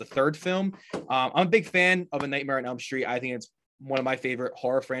 That's the third film. I'm a big fan of A Nightmare on Elm Street. I think it's one of my favorite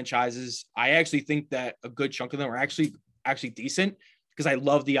horror franchises. I actually think that a good chunk of them are actually decent because I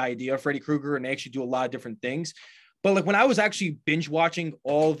love the idea of Freddy Krueger, and they actually do a lot of different things. But like when I was actually binge watching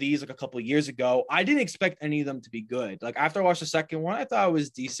all of these like a couple of years ago, I didn't expect any of them to be good. Like after I watched the second one, I thought it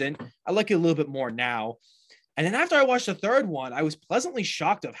was decent. I like it a little bit more now. And then after I watched the third one, I was pleasantly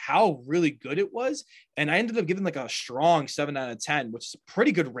shocked of how really good it was. And I ended up giving like a strong 7 out of 10, which is a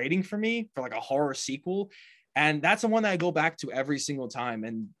pretty good rating for me for like a horror sequel. And that's the one that I go back to every single time.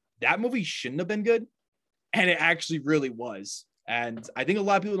 And that movie shouldn't have been good. And it actually really was. And I think a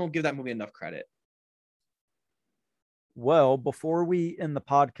lot of people don't give that movie enough credit. Well, before we end the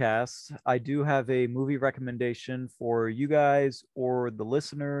podcast, I do have a movie recommendation for you guys or the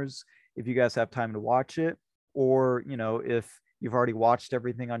listeners if you guys have time to watch it, or, if you've already watched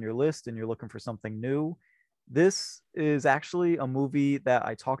everything on your list and you're looking for something new. This is actually a movie that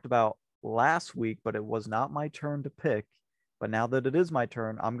I talked about last week, but it was not my turn to pick. But now that it is my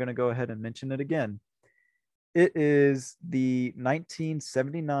turn, I'm going to go ahead and mention it again. It is the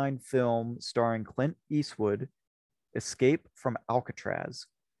 1979 film starring Clint Eastwood, Escape from Alcatraz.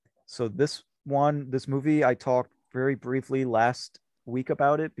 So this movie, I talked very briefly last week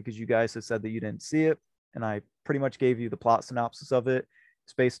about it because you guys have said that you didn't see it, and I pretty much gave you the plot synopsis of it.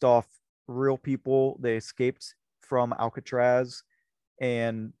 It's based off real people. They escaped from Alcatraz,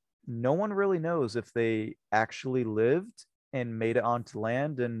 and no one really knows if they actually lived and made it onto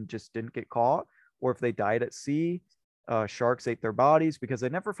land and just didn't get caught, or if they died at sea. Sharks ate their bodies because they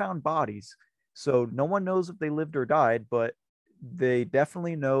never found bodies. So no one knows if they lived or died, but they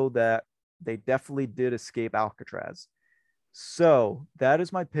definitely know that they definitely did escape Alcatraz. So that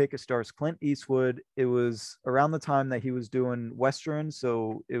is my pick. It stars Clint Eastwood. It was around the time that he was doing Western.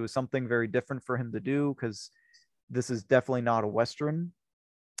 So it was something very different for him to do because this is definitely not a Western,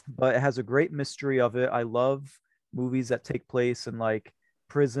 but it has a great mystery of it. I love movies that take place in like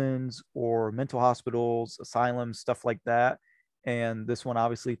prisons or mental hospitals, asylums, stuff like that. And this one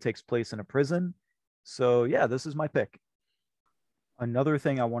obviously takes place in a prison. So yeah, this is my pick. Another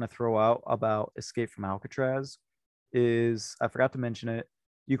thing I want to throw out about Escape from Alcatraz is I forgot to mention it.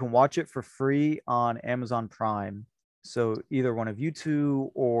 You can watch it for free on Amazon Prime. So either one of you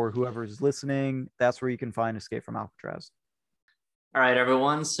two or whoever's listening, that's where you can find Escape from Alcatraz. All right,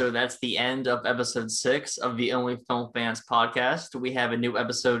 everyone. So that's the end of episode 6 of the Only Film Fans podcast. We have a new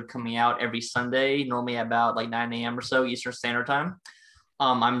episode coming out every Sunday, normally about like 9 a.m. or so Eastern Standard Time.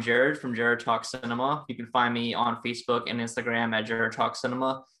 I'm Jared from Jared Talk Cinema. You can find me on Facebook and Instagram at Jared Talk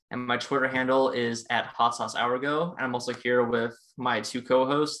Cinema. And my Twitter handle is at Hot Sauce Hourgo. And I'm also here with my 2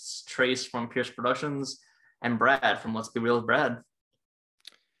 co-hosts, Trace from Pierce Productions and Brad from Let's Be Real with Brad.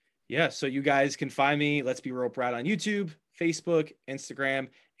 Yeah, so you guys can find me, Let's Be Real Brad, on YouTube, Facebook, Instagram,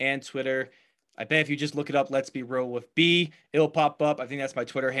 and Twitter. I bet if you just look it up, Let's Be Real with B, it'll pop up. I think that's my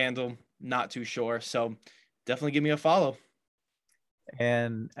Twitter handle. Not too sure. So definitely give me a follow.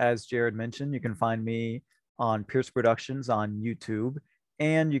 And as Jared mentioned, you can find me on Pierce Productions on YouTube,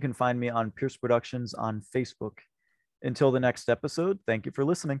 and you can find me on Pierce Productions on Facebook. Until the next episode, thank you for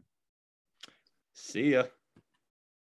listening. See ya.